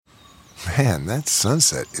Man, that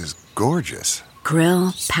sunset is gorgeous.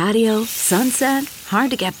 Grill, patio, sunset.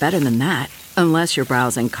 Hard to get better than that. Unless you're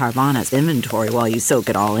browsing Carvana's inventory while you soak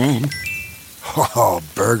it all in. Oh,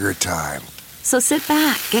 burger time. So sit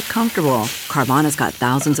back, get comfortable. Carvana's got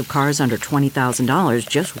thousands of cars under $20,000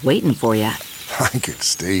 just waiting for you. I could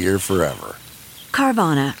stay here forever.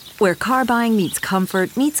 Carvana, where car buying meets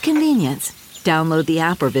comfort, meets convenience. Download the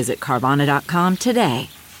app or visit Carvana.com today.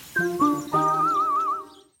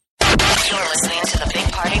 You're listening to the Big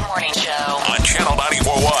Party Morning Show on Channel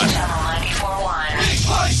 94.1. Channel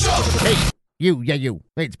 94.1. Hey, you.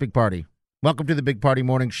 Hey, it's Big Party. Welcome to the Big Party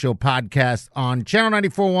Morning Show podcast on Channel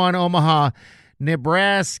 94.1 Omaha,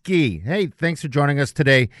 Nebraska. Hey, thanks for joining us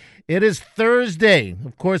today. It is Thursday.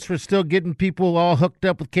 Of course, we're still getting people all hooked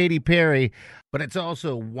up with Katy Perry, but it's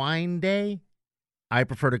also Wine Day. I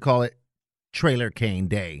prefer to call it Trailer Cane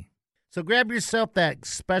Day. So grab yourself that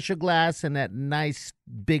special glass and that nice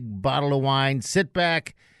big bottle of wine. Sit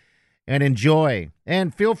back and enjoy.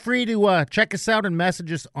 And feel free to check us out and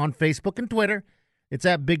message us on Facebook and Twitter. It's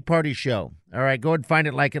at Big Party Show. All right, go ahead and find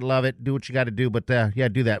it, like it, love it. Do what you got to do. But, yeah,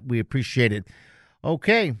 do that. We appreciate it.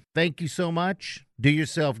 Okay, thank you so much. Do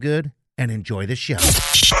yourself good and enjoy the show.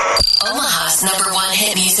 Omaha's number one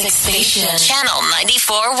hit music station. Channel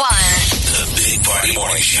 94.1. The Big Party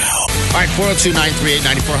Morning Show. All right,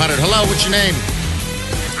 402-938-9400. Hello, what's your name?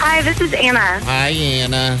 Hi, this is Anna. Hi,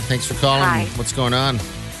 Anna. Thanks for calling. Hi. What's going on?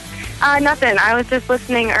 Nothing. I was just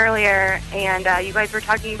listening earlier, and you guys were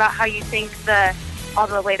talking about how you think all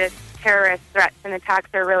the latest terrorist threats and attacks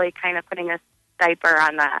are really kind of putting a diaper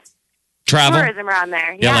on the tourism around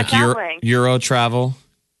there. Yeah, like traveling. Euro travel.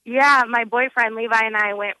 Yeah, my boyfriend Levi and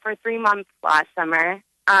I went for 3 months last summer.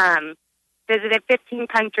 Visited 15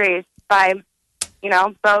 countries by,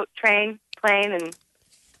 boat, train, plane, and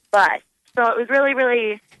bus. So it was really,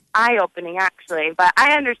 really eye-opening, actually. But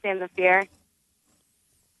I understand the fear.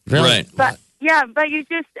 Really? Right. But you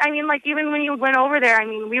just, even when you went over there,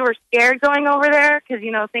 we were scared going over there because,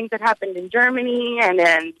 things had happened in Germany and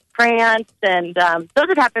in France, and those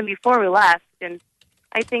had happened before we left. And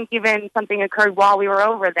I think even something occurred while we were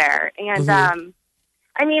over there. And,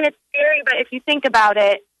 it's scary, but if you think about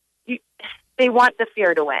it, they want the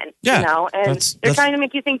fear to win, Yeah, and they're trying to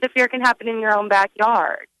make you think the fear can happen in your own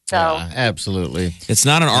backyard. So, absolutely. It's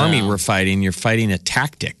not an army we're fighting. You're fighting a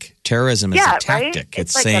tactic. Terrorism is a tactic. Right?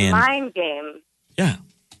 It's like saying, a mind game. Yeah.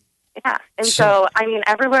 Yeah. And so,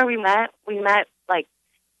 everywhere we met like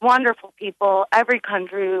wonderful people. Every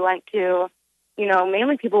country we went to,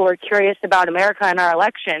 mainly people were curious about America and our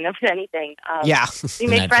election, if anything. We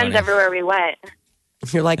made friends everywhere we went.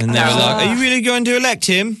 You're like, and they were like, "Are you really going to elect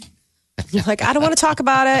him?" You're like, I don't want to talk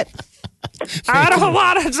about it. I don't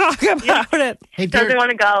want to talk about it. Hey, doesn't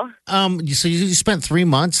want to go. So you spent 3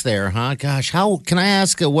 months there, huh? Gosh, how can I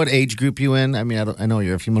ask what age group you in? I know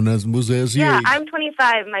you're a few months. Yeah, I'm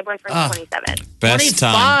 25. My boyfriend's 27. Best 25.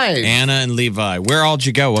 time, Anna and Levi. Where all did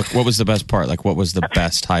you go? What was the best part? Like, what was the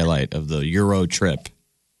best highlight of the Euro trip?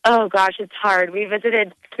 Oh gosh, it's hard. We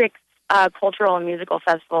visited 6 cultural and musical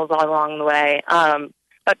festivals all along the way.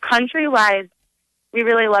 But country-wise, we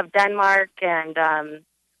really love Denmark, and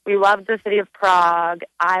we love the city of Prague.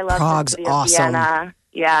 I love Prague's the city of awesome. Vienna.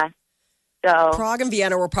 Yeah. So Prague and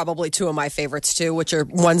Vienna were probably 2 of my favorites too, which are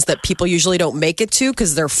ones that people usually don't make it to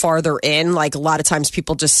because they're farther in. Like a lot of times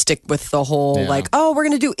people just stick with the whole we're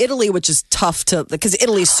going to do Italy, which is tough because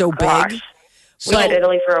Italy's so big. We went to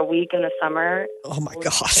Italy for a week in the summer. Oh my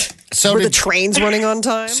God. So were the trains running on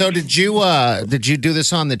time? So did you do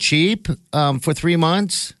this on the cheap for 3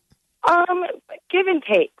 months? Give and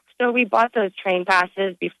take. So we bought those train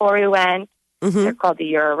passes before we went. Mm-hmm. They're called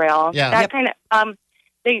the Eurail. Yeah. That kind of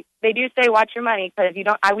they do say watch your money because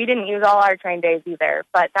we didn't use all our train days either.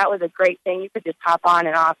 But that was a great thing. You could just hop on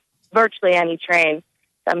and off virtually any train.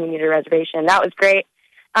 You need a reservation. That was great.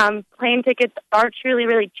 Plane tickets are truly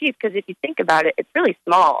really cheap because if you think about it, it's really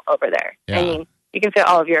small over there. Yeah. You can fit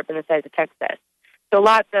all of Europe in the size of Texas. So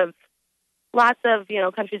lots of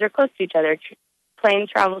countries are close to each other. Plane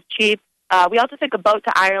travel's cheap. We also took a boat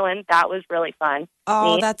to Ireland. That was really fun.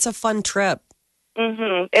 Oh, Neat. that's a fun trip.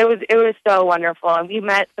 Mm-hmm. It was so wonderful, and we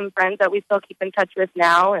met some friends that we still keep in touch with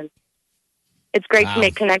now. And it's great to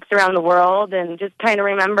make connects around the world, and just kind of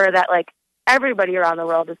remember that everybody around the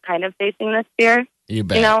world is kind of facing this fear. You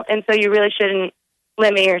bet. And so you really shouldn't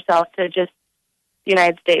limit yourself to just the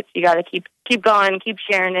United States. You got to keep going, keep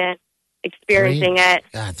sharing it, experiencing it.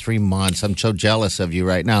 God, 3 months. I'm so jealous of you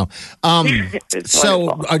right now. It's So,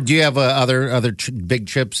 wonderful. do you have other big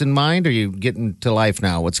trips in mind? Or are you getting to life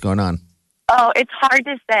now? What's going on? Oh, it's hard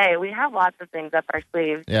to say. We have lots of things up our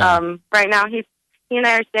sleeves. Yeah. Right now, he's he and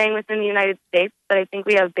I are staying within the United States, but I think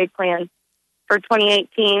we have big plans for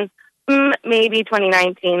 2018, maybe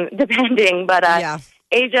 2019, depending. But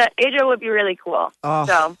Asia would be really cool. Oh.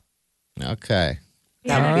 So, Okay.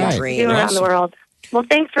 That would be a dream. do around the world. Well,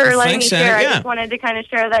 thanks for letting me share. Anna. I just wanted to kind of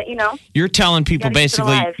share that, You're telling people Gotta keep it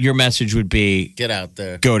basically alive. your message would be Get out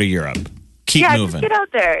there. go to Europe. Keep yeah, moving. just get out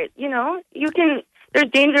there. There's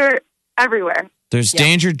danger everywhere. There's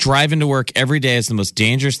danger. Driving to work every day is the most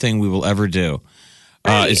dangerous thing we will ever do.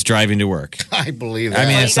 Is driving to work. I believe that. I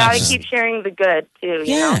mean, You it's not got to just- keep sharing the good, too.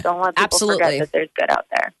 Yeah, Don't let people absolutely. forget that there's good out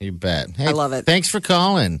there. You bet. Hey, I love it. Thanks for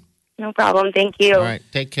calling. No problem. Thank you. All right.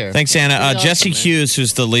 Take care. Thanks, Anna. Pretty Jesse awesome, man. Hughes,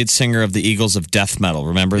 who's the lead singer of the Eagles of Death Metal,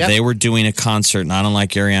 remember? Yep. They were doing a concert, not unlike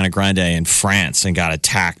Ariana Grande, in France and got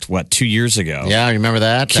attacked, 2 years ago? Yeah, you remember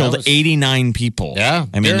that? Killed That was- 89 people. Yeah,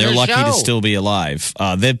 I mean, during they're the lucky to show. still be alive.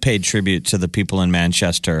 They've paid tribute to the people in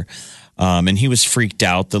Manchester. And he was freaked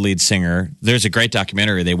out, the lead singer. There's a great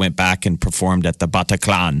documentary. They went back and performed at the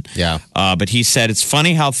Bataclan. Yeah. But he said, it's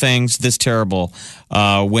funny how things this terrible,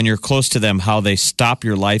 when you're close to them, how they stop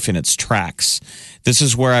your life in its tracks. This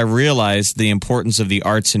is where I realized the importance of the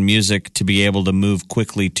arts and music to be able to move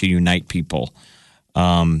quickly to unite people.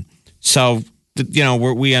 We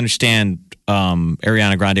understand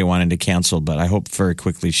Ariana Grande wanted to cancel, but I hope very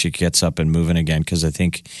quickly she gets up and moving again because I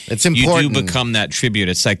think It's important. You do become that tribute.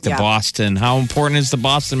 It's like the Yeah. Boston. How important is the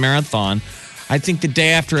Boston Marathon? I think the day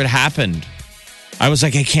after it happened, I was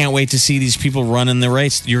like, I can't wait to see these people run in the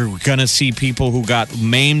race. You're going to see people who got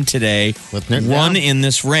maimed today run in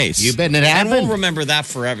this race. You bet it And happened. we'll remember that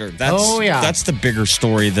forever. That's the bigger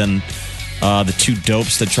story than the two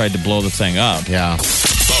dopes that tried to blow the thing up. Yeah.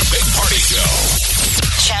 The Big Party Show.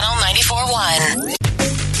 Channel 94.1.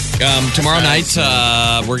 Tomorrow night,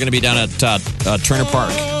 we're going to be down at Turner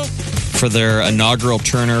Park for their inaugural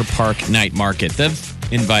Turner Park Night Market. They've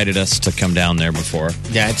invited us to come down there before.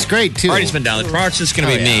 Yeah, it's great, too. Artie's been down there. Tomorrow it's just going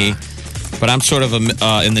to be yeah. me. But I'm sort of in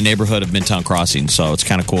the neighborhood of Midtown Crossing, so it's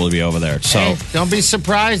kind of cool to be over there. So Hey, don't be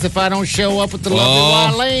surprised if I don't show up with the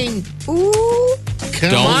lovely Wileen. Ooh, Come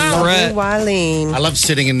Don't on. fret. Wileen. I love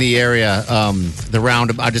sitting in the area, the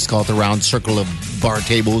round, I just call it the round circle of bar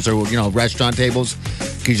tables or, restaurant tables.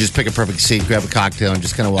 You just pick a perfect seat, grab a cocktail, and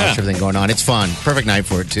just kind of watch everything going on. It's fun. Perfect night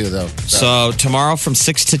for it, too, though. So tomorrow from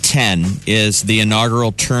 6 to 10 is the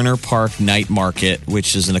inaugural Turner Park Night Market,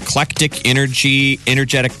 which is an eclectic,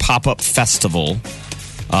 energetic pop-up festival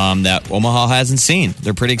that Omaha hasn't seen.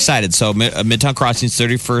 They're pretty excited. So Midtown Crossing's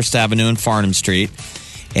 31st Avenue and Farnham Street.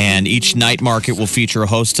 And each night market will feature a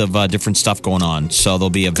host of different stuff going on. So there'll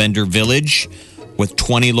be a vendor village with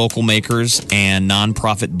 20 local makers and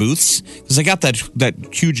nonprofit booths. Because they got that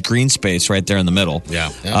huge green space right there in the middle.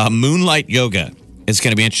 Yeah. Moonlight Yoga is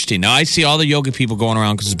going to be interesting. Now, I see all the yoga people going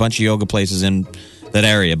around because there's a bunch of yoga places in that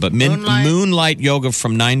area. But Moonlight Yoga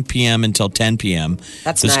from 9 p.m. until 10 p.m.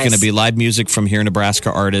 That's There's nice. going to be live music from here Nebraska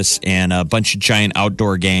artists and a bunch of giant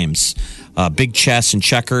outdoor games. Big chess and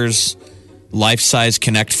checkers, life-size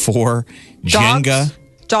Connect 4, Jenga.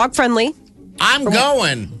 Dog friendly. I'm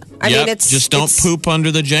going. I Yep, mean, it's just don't poop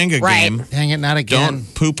under the Jenga Right. game. Dang it, not again.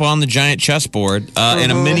 Don't poop on the giant chessboard.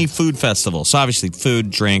 And a mini food festival. So obviously,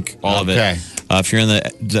 food, drink, all of Okay. it. If you're in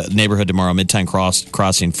the neighborhood tomorrow, Midtown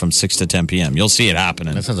Crossing from 6 to 10 p.m., you'll see it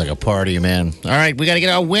happening. That sounds like a party, man. All right, we got to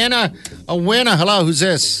get a winner. A winner. Hello, who's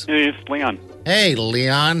this? Hey, it's Leon. Hey,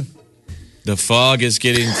 Leon. The fog is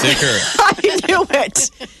getting thicker. I knew it.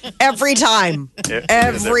 Every time.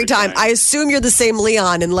 Every time. I assume you're the same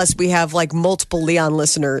Leon unless we have like multiple Leon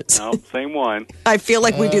listeners. No, same one. I feel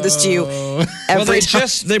like we do this to you every time.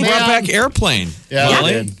 They brought back Airplane.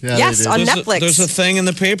 Molly. they did. Yeah, Yes, they did. on There's Netflix. there's a thing in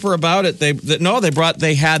the paper about it.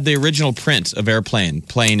 They had the original print of Airplane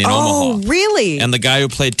playing in Oh, Omaha. really? And the guy who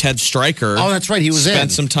played Ted Stryker. Oh, that's right. He was spent in.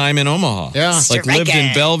 some time in Omaha. Yeah. Like lived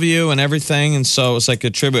in Bellevue and everything. And so it's like a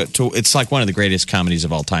tribute to, it's like one of the greatest comedies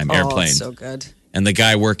of all time, Oh, Airplane. it's so good. And the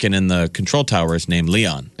guy working in the control tower is named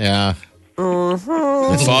Leon. Yeah.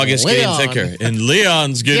 The fog is Leon. getting thicker. And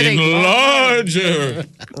Leon's getting larger.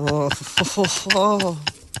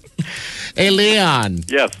 Hey, Leon.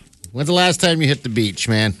 Yes. When's the last time you hit the beach,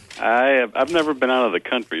 man? I've never been out of the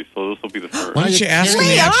country, so this will be the first. Why don't you ask him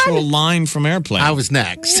the actual line from Airplane? I was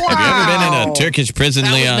next. Have you ever been in a Turkish prison,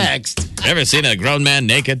 That was Leon? next. Ever seen a grown man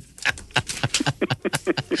naked?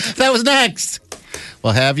 That was next.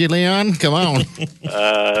 Well, have you, Leon? Come on.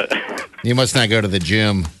 You must not go to the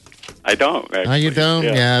gym. I don't. Actually. Oh, you don't?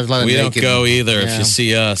 Yeah, there's a lot of We don't naked. go either if Yeah. you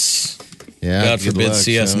see us. Yeah, God good forbid luck,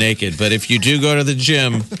 see us so. naked. But if you do go to the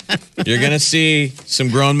gym, you're going to see some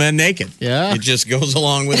grown men naked. Yeah. It just goes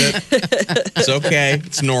along with it. It's okay.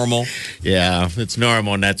 It's normal. Yeah, it's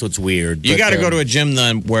normal, and that's what's weird. You But, got to go to a gym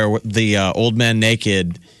then where the old men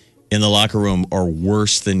naked in the locker room are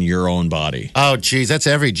worse than your own body. Oh, geez, that's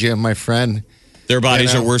every gym, my friend. Their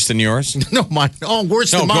bodies You know. are worse than yours? No, mine. Oh,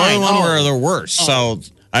 worse No, than go to mine. the one Oh. where they're worse. So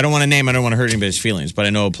I don't want to name. I don't want to hurt anybody's feelings, but I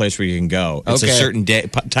know a place where you can go. It's a Okay. certain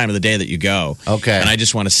time of the day that you go. Okay. And I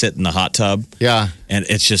just want to sit in the hot tub. Yeah. And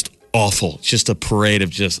it's just awful. It's just a parade of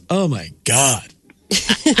just, oh my God.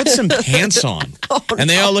 Put some pants on. And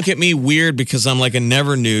they all look at me weird because I'm like a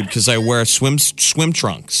never nude because I wear swim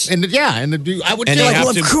trunks. And I would And say, you have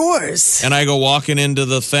Well, to- of course. And I go walking into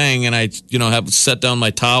the thing and I, have set down my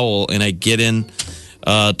towel and I get in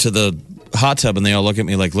to the hot tub and they all look at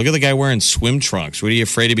me like, look at the guy wearing swim trunks. What, are you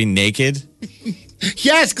afraid to be naked?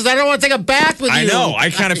 yes, because I don't want to take a bath with you. I know.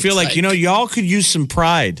 I kind of feel like, y'all could use some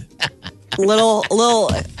pride. Little,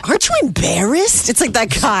 aren't you embarrassed? It's like that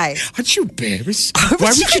guy. Aren't you embarrassed? Why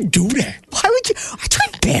would you do that? Why would you? Aren't you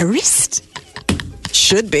embarrassed?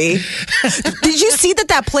 Should be. Did you see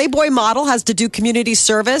that Playboy model has to do community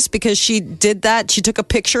service because she did that? She took a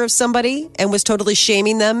picture of somebody and was totally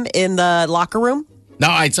shaming them in the locker room. No,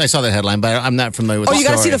 I saw that headline, but I'm not familiar with the Oh, you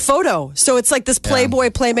got to see story. the photo. So it's like this Playboy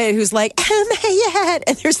playmate who's like,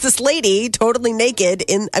 and there's this lady totally naked.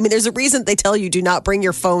 There's a reason they tell you do not bring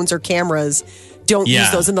your phones or cameras. Don't use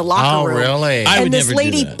those in the locker room. Oh, really? I would And this never do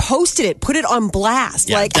lady that. posted it, put it on blast.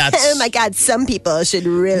 Yeah, like, that's- oh my God, some people should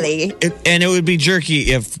really. And it would be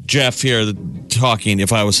jerky if Jeff here talking,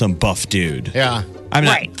 if I was some buff dude. Yeah. I'm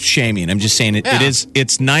not Right. shaming. I'm just saying Yeah.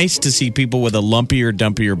 it's nice to see people with a lumpier,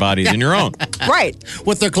 dumpier body than your own. Right.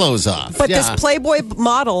 With their clothes off. But yeah. this Playboy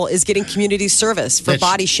model is getting community service for Did she-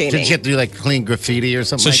 body shaming. Did she have to do like clean graffiti or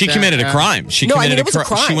something So like she that? committed a Yeah. crime. She No, I committed mean, it was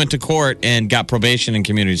a She crime. went to court and got probation and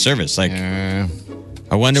community service. Like,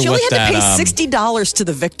 I wonder She what only had that. to pay $60 to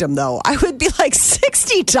the victim, though. I would be like,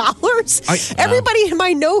 $60? I- Everybody whom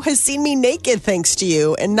I know has seen me naked, thanks to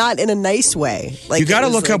you, and not in a nice way. Like you got to it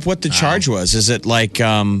was look like- up what the charge was. Is it like?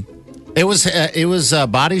 It was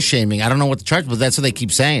body shaming. I don't know what the charge was. That's what they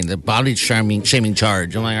keep saying. The body shaming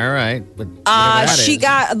charge. I'm like, all right. But whatever that She is.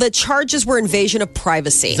 got the charges were invasion of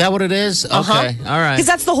privacy. Is that what it is? Okay. All right. Because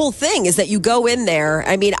that's the whole thing is that you go in there.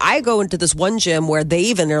 I mean, I go into this one gym where they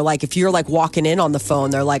even are like, if you're like walking in on the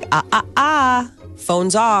phone, they're like,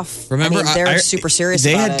 phone's off. Remember, I mean, they're super serious.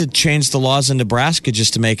 They about had to it. change the laws in Nebraska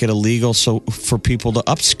just to make it illegal, so for people to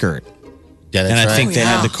upskirt. Yeah, that's And I right. think they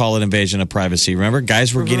had to call it invasion of privacy. Remember,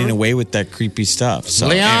 guys were getting away with that creepy stuff. So,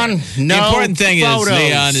 Leon, the no important thing photos. is,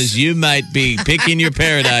 Leon, is you might be picking your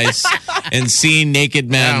paradise and seeing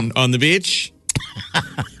naked men on the beach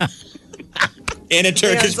in a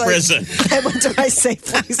Turkish Leon's like, prison. I went to my safe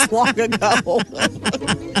place long ago.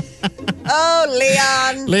 Oh,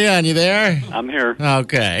 Leon. Leon, you there? I'm here.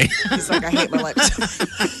 Okay. He's like, I hate my life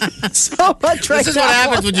so much right This is now. what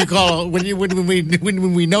happens when you call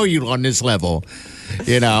when we know you on this level,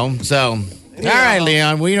 So, all right,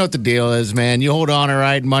 Leon. Well, you know what the deal is, man. You hold on, all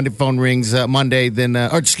right. Monday phone rings Monday, then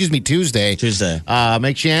Tuesday. Tuesday.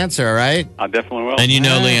 Make sure you answer, all right? I definitely will. And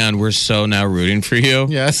Leon, we're so now rooting for you.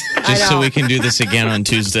 Yes. Just so know. we can do this again on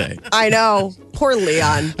Tuesday. I know. Poor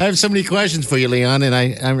Leon. I have so many questions for you, Leon, and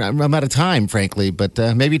I'm out of time, frankly. But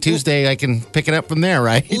maybe Tuesday I can pick it up from there,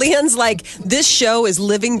 right? Leon's like, this show is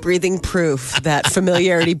living, breathing proof that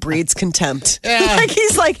familiarity breeds contempt. Yeah. Like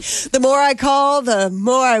he's like, the more I call, the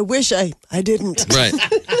more I wish I didn't. Right.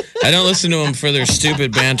 I don't listen to them for their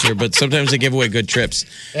stupid banter, but sometimes they give away good trips.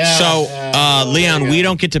 Leon, we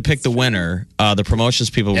don't get to pick the winner. The promotions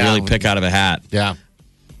people really pick out of a hat. Yeah.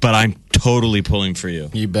 But I'm totally pulling for you.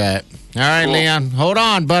 You bet. All right, Leon. Hold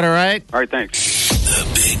on, bud, all right? All right, thanks. The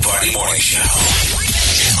Big Party Morning Show.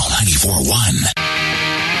 Channel 94.1.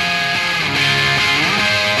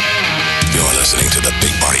 You're listening to The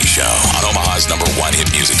Big Party Show on Omaha's #1 hit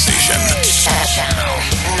music station. Channel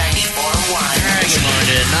 94.1. Good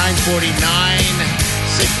morning.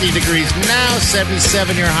 9:49, 60 degrees now,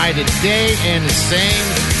 77 your high today, and the same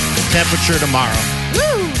temperature tomorrow.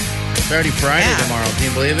 Woo! 30 Friday tomorrow. Can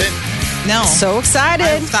you believe it? No. So excited.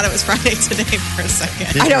 I thought it was Friday today for a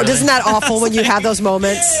second. I know. Isn't that awful when you have those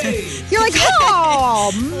moments? You're like,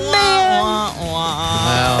 oh, man.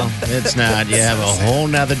 Well, it's not. You have a whole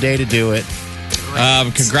nother day to do it.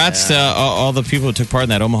 Congrats to all the people who took part in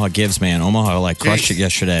that Omaha Gives, man. Omaha crushed it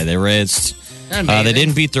yesterday. They raised. They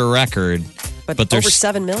didn't beat their record, but over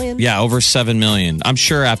 7 million. Yeah, over 7 million. I'm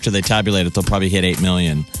sure after they tabulate it, they'll probably hit 8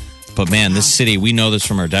 million. But man, this city, we know this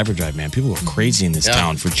from our diaper drive, man. People go crazy in this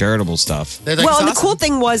town for charitable stuff. Well, and the cool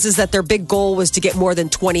thing is that their big goal was to get more than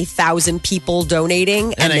 20,000 people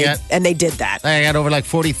donating, and they did that. They got over like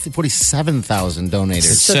 47,000 donators.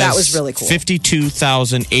 So that was really cool.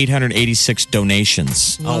 52,886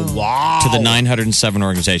 donations. Oh, wow. To the 907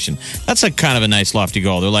 organization. That's a kind of a nice lofty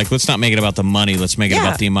goal. They're like, let's not make it about the money. Let's make it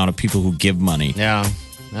about the amount of people who give money. Yeah.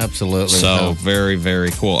 Absolutely. So, very, very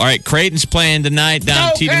cool. All right, Creighton's playing tonight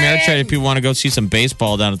down at TD Ameritrade. If people want to go see some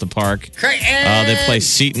baseball down at the park. Creighton! They play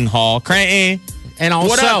Seton Hall. Creighton! And also,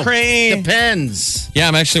 what up, Creighton? Depends. Yeah,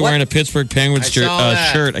 I'm actually wearing a Pittsburgh Penguins shirt.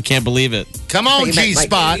 I can't believe it. Come on,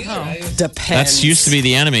 G-Spot. Depends. That's used to be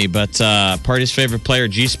the enemy, but Party's favorite player,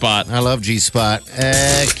 G-Spot. I love G-Spot.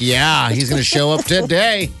 Heck yeah, he's going to show up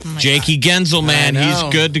today. Jakey Genzel, man, he's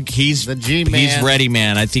good. He's the G-man. He's ready,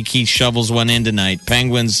 man. I think he shovels one in tonight.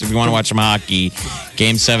 Penguins, if you want to watch some hockey,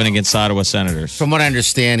 Game 7 against Ottawa Senators. From what I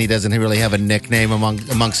understand, he doesn't really have a nickname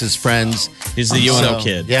amongst his friends. He's the UNO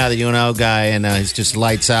kid. Yeah, the UNO guy, and he's just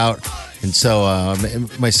lights out. And so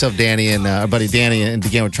myself, Danny, and our buddy Danny, and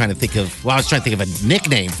again, we're trying to think of. Well, I was trying to think of a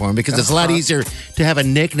nickname for him because it's a lot easier to have a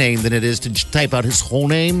nickname than it is to type out his whole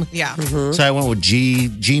name. Yeah. Mm-hmm. So I went with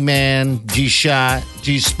G-Man, G-Shot,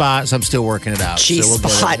 G-Spot. So I'm still working it out.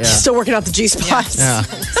 G-Spot. Still working out the G-Spot. Yeah.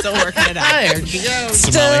 Still working it out. There she goes.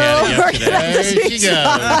 Still working out the There she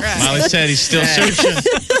G-Spot. goes. Molly said he's still searching.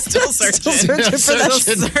 Still searching.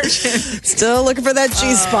 Still looking for that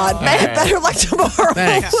G-Spot. Man, better luck tomorrow.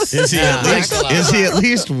 Thanks. Is he at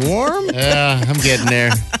least warm? I'm getting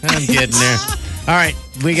there. All right,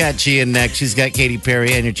 we got Gia next. She's got Katy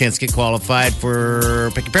Perry and your chance to get qualified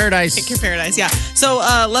for Pick Your Paradise. Pick Your Paradise, yeah. So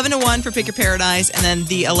 11 to 1 for Pick Your Paradise, and then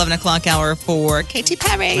the 11 o'clock hour for Katy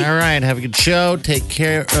Perry. All right, have a good show. Take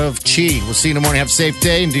care of Chi. We'll see you in the morning. Have a safe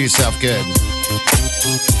day and do yourself good.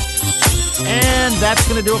 And that's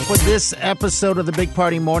going to do it for this episode of the Big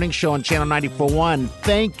Party Morning Show on Channel 94.1.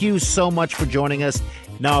 Thank you so much for joining us.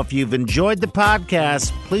 Now, if you've enjoyed the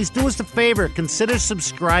podcast, please do us a favor. Consider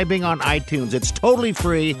subscribing on iTunes. It's totally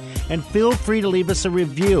free, and feel free to leave us a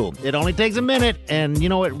review. It only takes a minute, and, you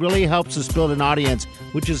know, it really helps us build an audience,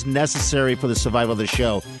 which is necessary for the survival of the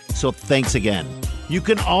show. So thanks again. You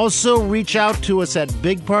can also reach out to us at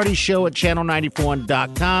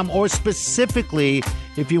bigpartyshow@channel941.com, or specifically,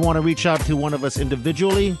 if you want to reach out to one of us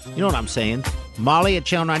individually, you know what I'm saying, Molly at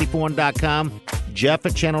channel941.com, Jeff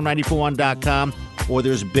at channel941.com, or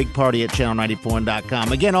there's Big Party at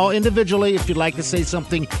channel941.com. Again, all individually. If you'd like to say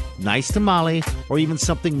something nice to Molly or even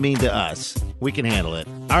something mean to us, we can handle it.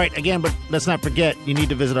 All right, again, but let's not forget, you need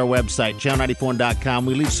to visit our website, channel941.com.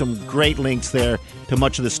 We leave some great links there to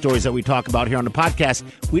much of the stories that we talk about here on the podcast.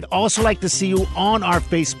 We'd also like to see you on our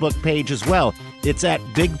Facebook page as well. It's at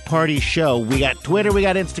Big Party Show. We got Twitter, we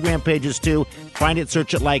got Instagram pages too. Find it,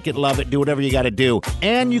 search it, like it, love it, do whatever you got to do.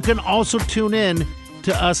 And you can also tune in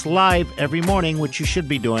to us live every morning, which you should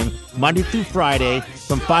be doing, Monday through Friday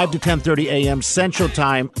from 5 to 10:30 a.m. Central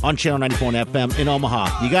Time on Channel 94 FM in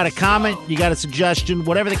Omaha. You got a comment, you got a suggestion,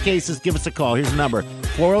 whatever the case is, give us a call. Here's the number,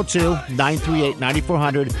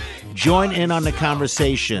 402-938-9400. Join in on the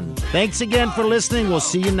conversation. Thanks again for listening. We'll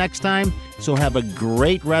see you next time. So have a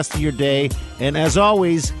great rest of your day. And as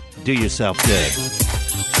always, do yourself good.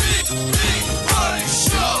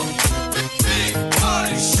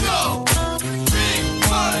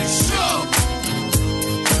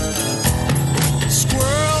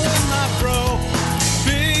 Squirrel in my fro,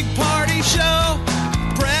 Big Party Show.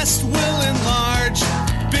 Breast will enlarge,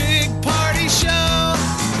 Big Party Show.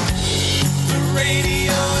 The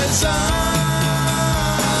radio is on.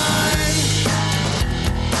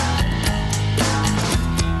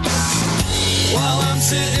 While I'm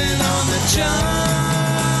sitting on the john.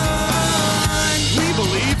 We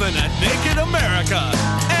believe in a naked America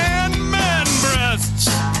and man breasts.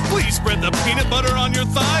 Please spread the peanut butter on your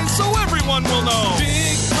thighs so everyone will know.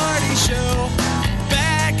 Big Party Show.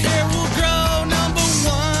 Back hair will grow. Number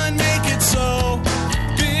one, make it so.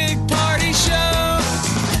 Big Party Show.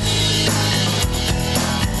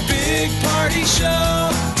 Big Party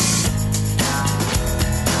Show.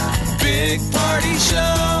 Big Party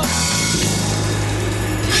Show.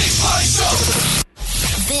 Big Party Show.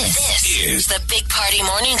 This is the Big Party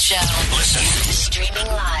Morning Show. Listen. Streaming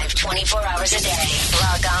live 24 hours a day.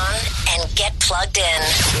 Log on and get plugged in.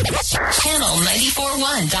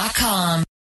 Channel941.com.